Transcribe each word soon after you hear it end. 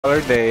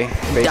Day,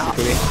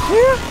 basically.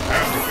 Yeah.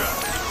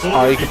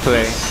 All you can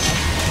play.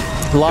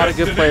 A lot of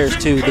good players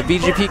too. The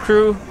VGP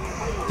crew,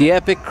 the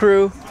Epic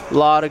crew, a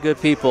lot of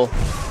good people.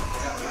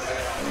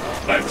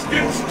 Let's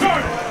get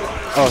started.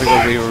 Oh, he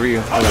goes Evil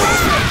Ryu.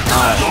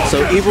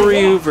 So Evil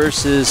Ryu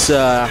versus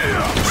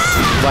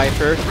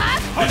Viper.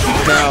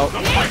 Now,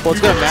 what's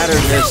going to matter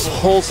in this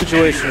whole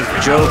situation is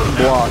Joe can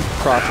block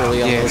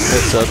properly on those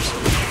mix-ups.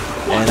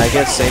 And I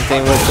guess same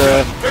thing with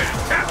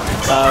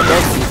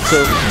Busby. So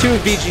two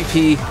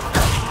VGP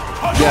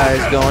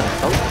guys going,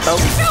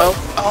 oh,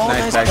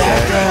 nice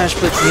backdash.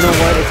 But you know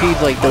what? If he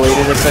like delayed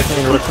it a second,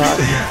 he would have caught.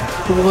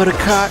 He would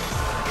have caught.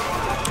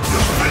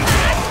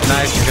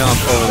 Nice jump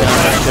over there.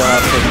 Nice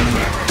job.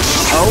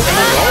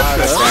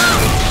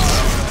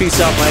 Peace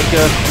out,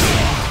 Micah.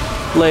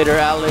 Later,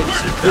 out,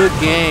 ladies. Good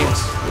games.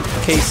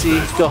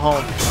 KC, go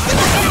home.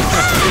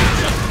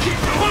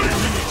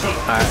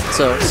 Alright,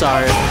 so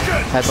sorry.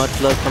 Had much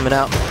blood coming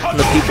out. And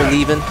the people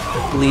leaving.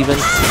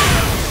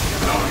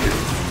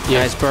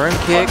 Nice burn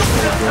kick.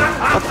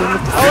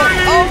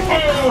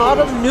 Caught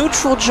him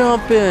neutral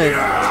jumping.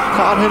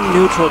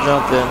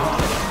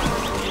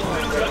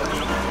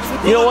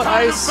 You know what,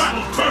 Ice?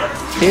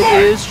 It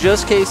is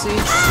just Casey,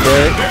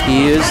 but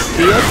he is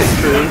the Epic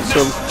crew,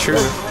 so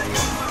true.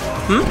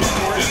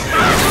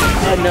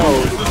 No,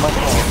 my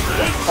fault.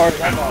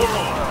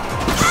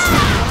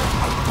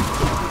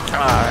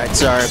 Alright,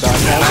 sorry about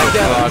that.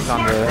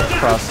 On the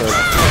crossover.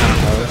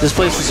 This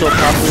place is so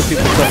popular,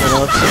 people coming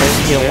up,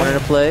 wanting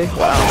to play.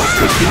 Wow,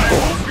 good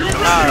people.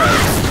 Alright.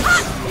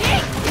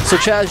 So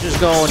Chad's just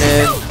going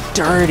in.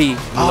 Dirty.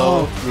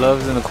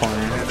 Love's in the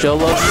corner. Joe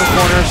Love's in the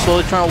corner,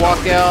 slowly trying to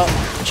walk out.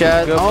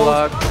 Chad,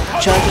 block.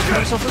 Chad just put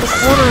himself in the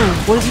corner.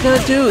 What is he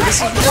gonna do? This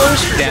is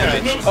worse.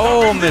 Damage.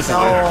 Oh, missing.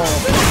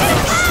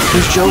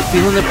 Is Joe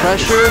feeling the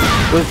pressure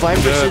with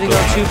Viper sitting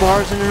on 2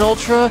 bars and an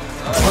ultra?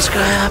 What's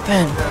gonna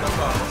happen?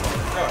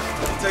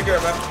 Take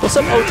care, man. What's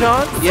up,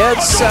 Oton? Yeah,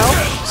 it's Sal.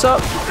 What's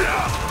up?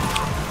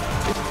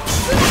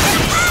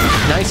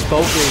 Nice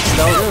focus.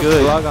 That was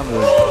good. Block on the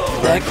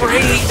That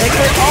great.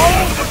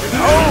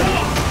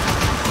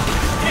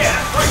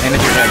 and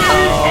it's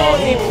Oh,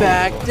 he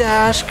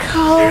backdash.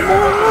 Come on.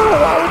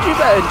 Why would you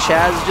back? And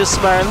Chaz just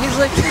smiling. He's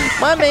like,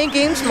 my main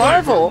game's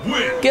Marvel.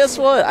 Guess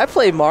what? I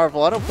play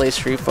Marvel. I don't play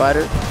Street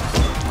Fighter.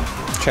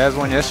 Chaz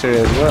won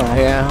yesterday as well.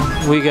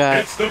 Yeah, we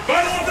got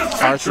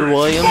Arthur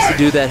Williams, the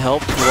dude that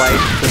helped write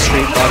the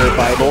Street Fighter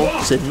Bible,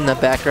 sitting in the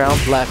background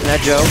laughing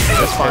at Joe.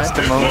 That's fine.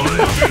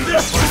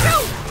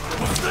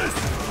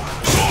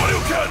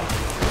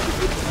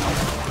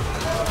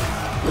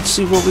 Let's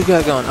see what we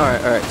got going. All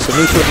right. So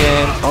neutral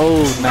game.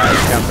 Oh, Nice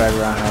jump back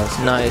roundhouse.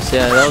 nice.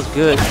 Yeah, that was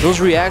good. Those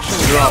reactions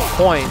are on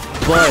point,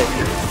 but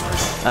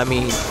I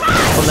mean,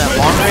 from that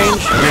long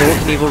range, what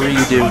can Evil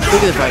Ryu do? Look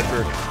at the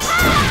Viper.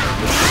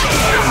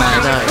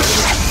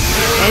 Nice.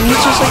 And he's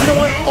just like, you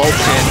know what?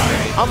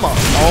 I'm a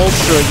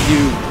ultra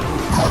you.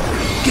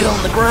 Get on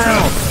the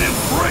ground.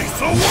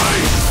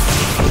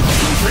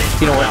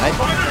 You know what?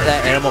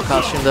 That animal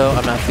costume though,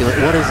 I'm not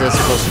feeling. What is this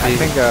supposed to be? I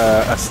think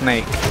a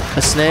snake.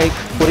 A snake?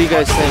 What do you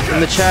guys think? In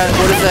the chat,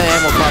 what is that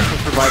animal costume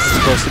for Viper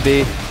supposed to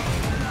be?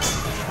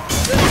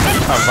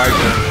 A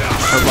viper.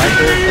 A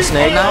Viper? A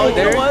snake? Oh, no,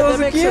 there you know what? goes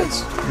That makes again.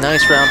 sense.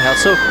 Nice roundhouse.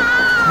 So,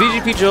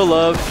 VGP Joe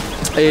Love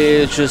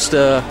is just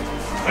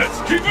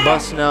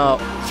busting out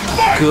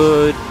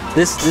good.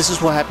 This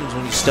is what happens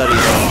when you study.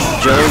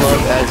 Joe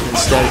Love has been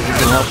studying. He's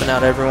been helping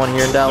out everyone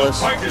here in Dallas.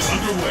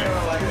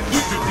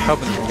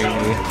 Helping the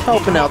community.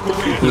 Helping out the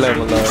people.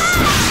 Level up.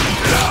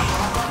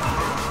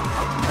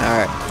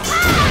 Alright.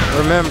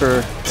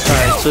 Remember,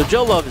 alright, so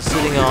Joe Love is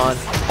sitting on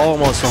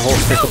almost a whole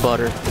stick of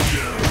butter.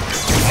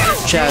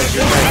 Chad's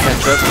just trying to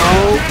catch up.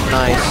 Oh,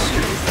 nice.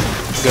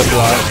 Good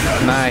block.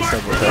 Nice.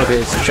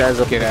 Okay, so Chad's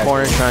up in the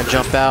corner trying to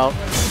jump out.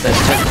 Nice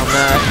tech on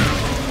that.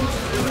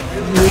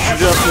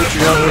 Neutral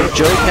jump.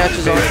 Joe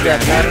catches on to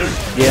that pattern.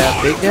 Yeah,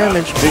 big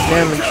damage.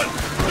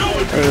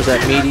 There was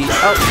that meaty.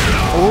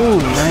 Oh,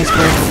 nice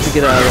break to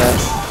get out of that.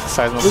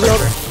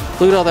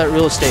 Look at all that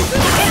real estate.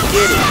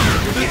 Get it.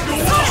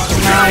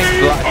 Nice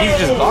block. He's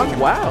just blocking.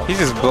 Wow. He's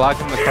just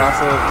blocking the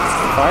crossover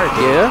fire.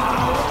 Yeah.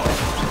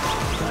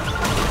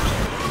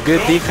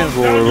 Good defense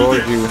will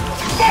reward you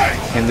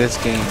in this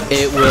game.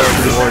 It will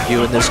reward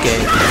you in this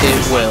game.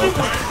 It will.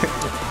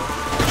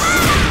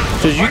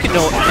 Because you can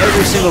know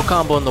every single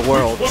combo in the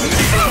world.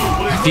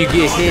 If you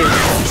get hit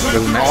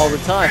all the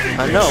time.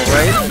 I know,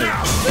 right?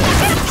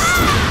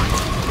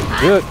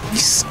 Good.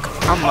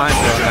 I'm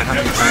mindful of how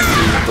many times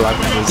he's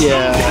blocking this.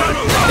 Yeah.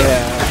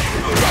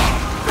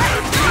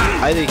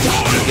 I think you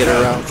should get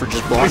around for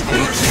just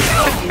blocking.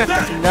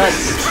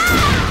 Nuts.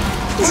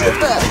 Look at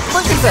that.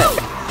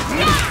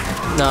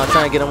 No, I'm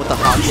trying to get him with the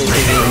hop kick.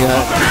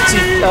 See,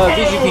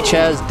 VGP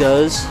Chaz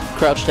does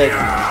crouch tech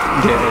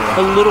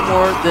a little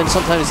more than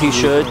sometimes he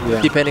should,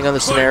 depending on the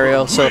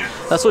scenario. So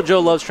that's what Joe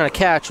Love's trying to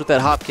catch with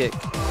that hop kick.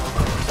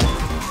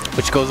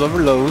 Which goes over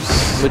lows.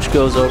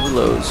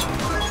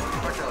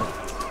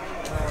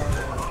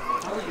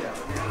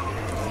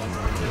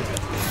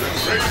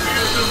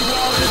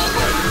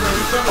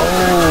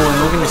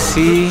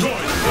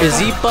 Is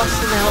he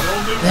busting out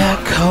that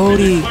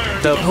Cody?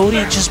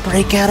 Cody just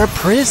break out of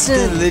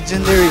prison. The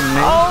legendary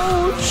man.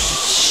 Oh,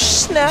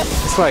 snap.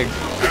 It's like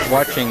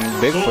watching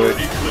Bigfoot.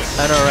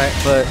 I know, right?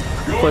 But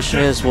the question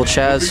is, will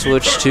Chaz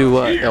switch to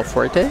El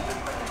Fuerte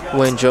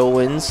when Joe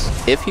wins?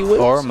 If he wins?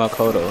 Or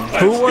Makoto.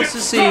 Who wants to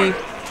see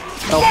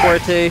El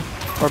Fuerte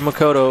or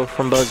Makoto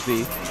from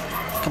Busby?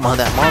 Come on,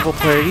 that Marvel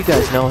player, you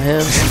guys know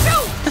him.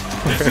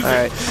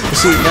 Alright,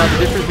 see, now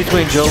the difference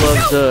between Joe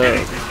Love's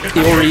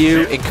Evil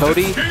Ryu and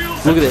Cody,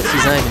 look at this,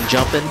 he's not even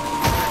jumping.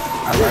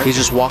 He's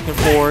just walking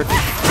forward.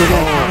 Look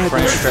at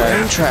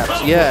frame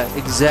traps. Yeah,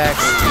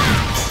 exactly.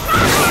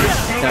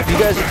 Now, if you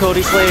guys are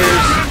Cody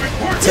players,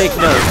 take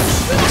note.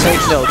 Take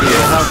note, dude,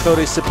 how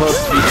Cody's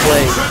supposed to be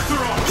played.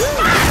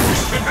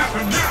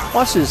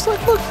 Watch this.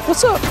 Look,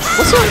 what's up?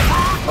 What's up?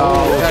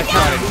 Oh, that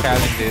kind of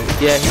challenged it.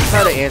 Yeah, he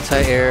tried to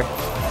anti-air.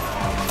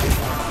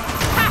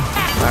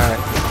 Alright.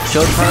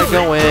 Joe trying to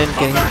go in,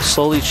 getting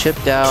slowly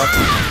chipped out.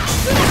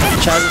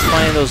 Chaz is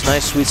finding those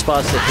nice sweet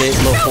spots that hit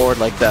low forward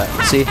like that.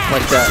 See?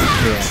 Like that.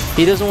 Yeah.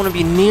 He doesn't want to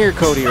be near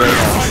Cody right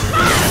now.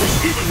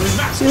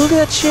 See, look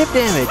at that chip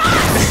damage.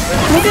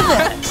 Look at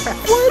that.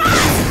 What?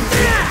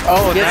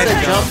 Oh, gets that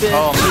jump in.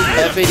 Oh,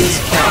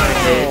 FAD's counter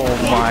hit. oh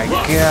my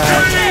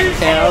god.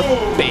 And a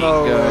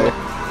bingo.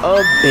 A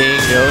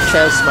bingo.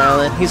 Chaz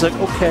smiling. He's like,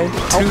 okay.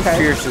 Two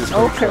pierces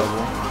for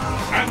trouble.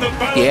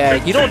 Yeah,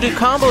 you don't do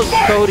combos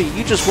with Cody.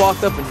 You just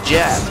walk up and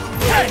jab.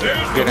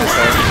 Good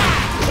answer.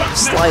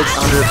 Slides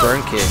under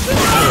burn kick.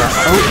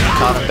 Yeah. Oh,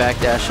 caught him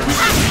backdashing.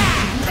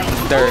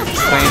 Dirt.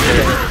 Plain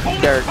dirt.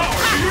 Dirt.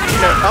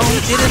 Oh, he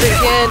did it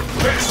again.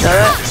 Now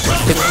that,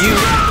 if you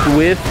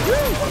whiff,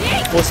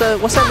 what's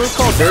that move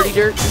called? Dirty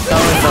dirt? Oh,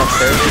 no,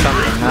 dirt.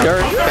 Something.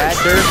 Dirt, bad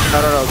dirt.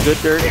 I don't know,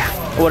 good dirt.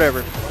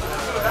 Whatever.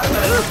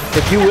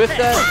 If you whiff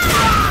that,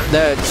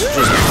 that's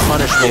just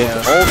punishable. Yeah.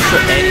 Ultra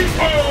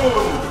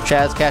anything.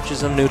 Chaz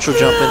catches him, neutral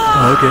jumping.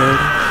 Okay.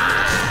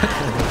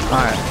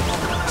 Alright.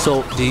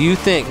 So, do you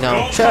think,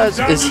 now, Chaz,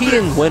 is he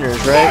in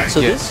winners, right? So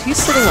yes. he's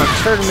sitting on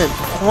tournament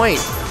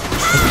point.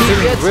 He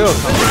gets real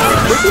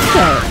comfortable. Look at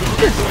that.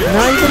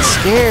 Not even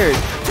scared.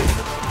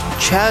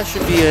 Chaz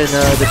should be in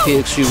the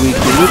PXG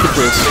Weekly. Look at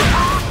this.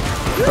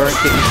 Burn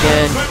kick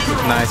again.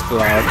 Nice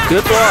block.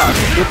 Good block.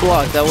 Good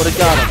block. That would have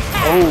got him.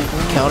 Oh,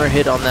 counter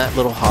hit on that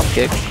little hop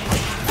kick.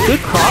 Good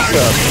cross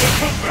up.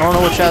 I don't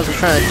know what Chaz was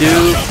trying to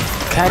do.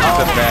 Catch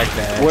the back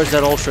dash. Where's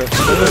that ultra?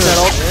 Where's that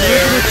ultra?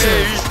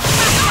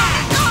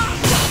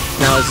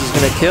 Now is this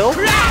gonna kill?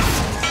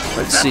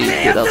 Let's see.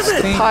 Get up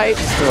the pipe.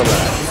 Still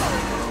alive.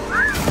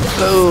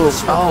 Boom.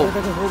 Oh.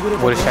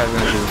 What is Chaz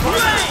gonna do?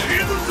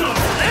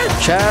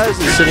 Chaz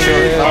is sitting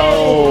there.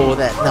 Oh,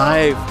 that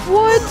knife.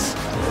 What?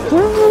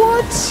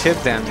 What? Chip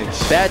damage.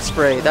 Bad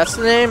spray. That's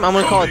the name? I'm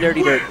gonna call it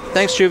Dirty Dirt.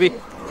 Thanks, Chubby.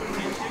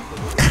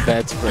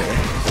 Bad spray.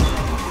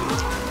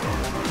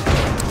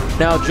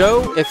 Now,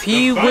 Joe, if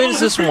he wins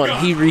this one,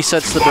 he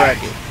resets the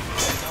bracket.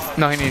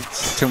 No, he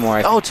needs two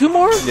more. Oh, two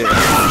more? Yeah.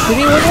 Did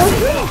he win one?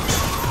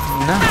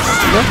 No.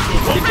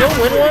 Did Joe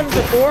win one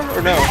before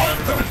or no?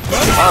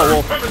 Oh,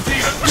 well,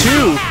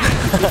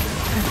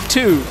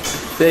 two.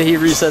 That he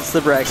resets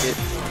the bracket.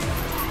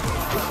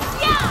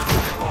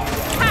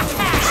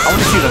 I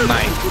want to see the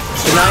knife.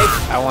 The knife?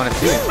 I want to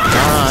see it.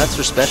 Nah, that's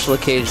for special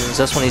occasions.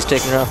 That's when he's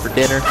taking her out for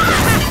dinner.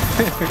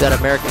 That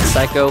American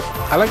Psycho.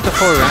 I like the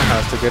full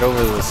roundhouse to get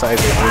over the side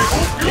damage.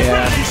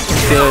 Yeah,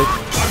 good.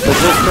 But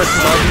Joe's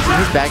pressing buttons and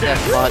he's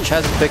backdashing a lot.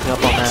 Chaz is picking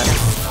up on that.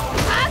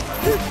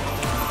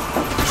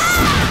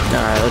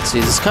 Alright, let's see.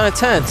 This is kind of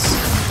tense.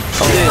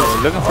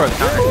 Oh, looking for a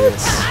counter hit.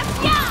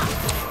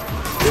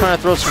 Trying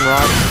to throw some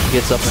rocks.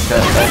 Gets up and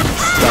cut.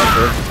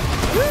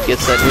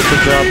 Gets that neutral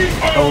jump.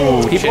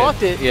 Oh, he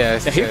blocked it. Yeah,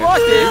 he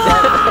blocked it.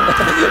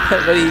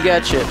 But he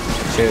got chipped.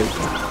 Chip.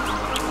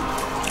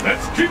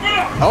 Let's keep it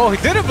up. Oh, he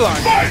didn't block.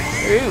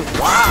 Ooh,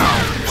 wow.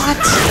 What?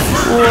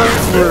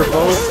 We're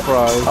both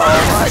froze. Oh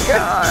my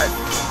god.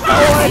 Oh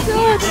my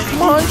god.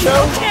 Come on,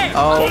 Joe.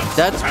 Oh,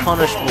 that's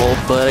punishable,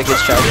 but I guess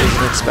Chaz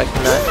wasn't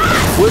expecting that.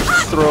 Whip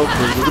throw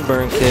with the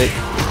burn kick.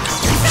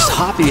 Just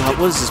hoppy.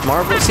 What is this,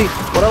 Marvel? See,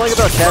 what I like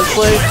about Chaz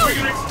play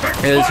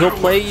is he'll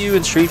play you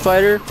in Street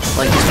Fighter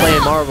like he's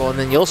playing Marvel, and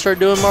then you'll start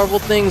doing Marvel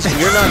things, and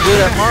you're not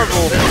good at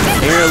Marvel,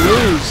 and you're gonna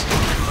lose.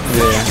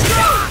 Yeah.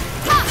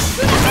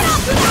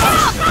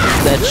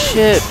 That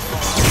chip.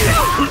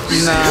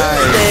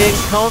 Nice. Staying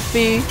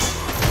comfy.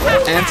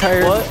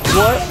 Anti-air. What?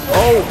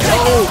 Oh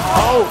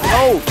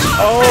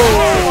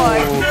my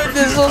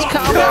goodness, those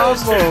combos.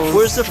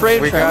 Where's the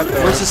frame trap?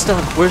 Where's the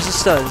stun? Where's the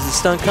stun? Is the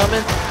stun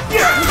coming?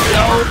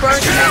 No,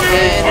 burn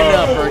and an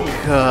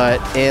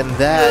uppercut. And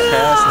that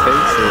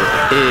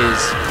is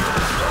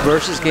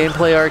versus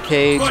Gameplay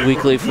Arcades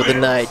Weekly for the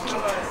night.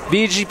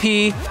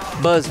 VGP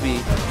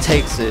Busby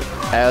takes it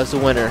as the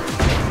winner.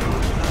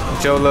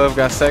 Joe Love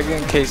got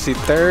second, KC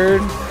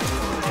third.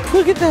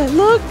 Look at that,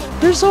 look!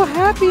 They're so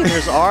happy.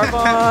 There's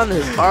Arbon,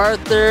 there's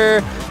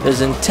Arthur,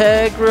 there's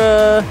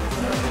Integra,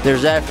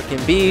 there's African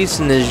Beast,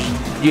 and there's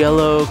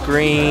yellow,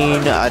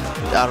 green. I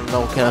don't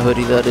know what kind of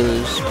hoodie that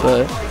is,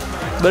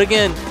 but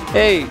again,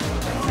 hey,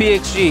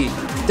 PXG,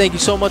 thank you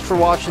so much for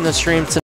watching the stream tonight.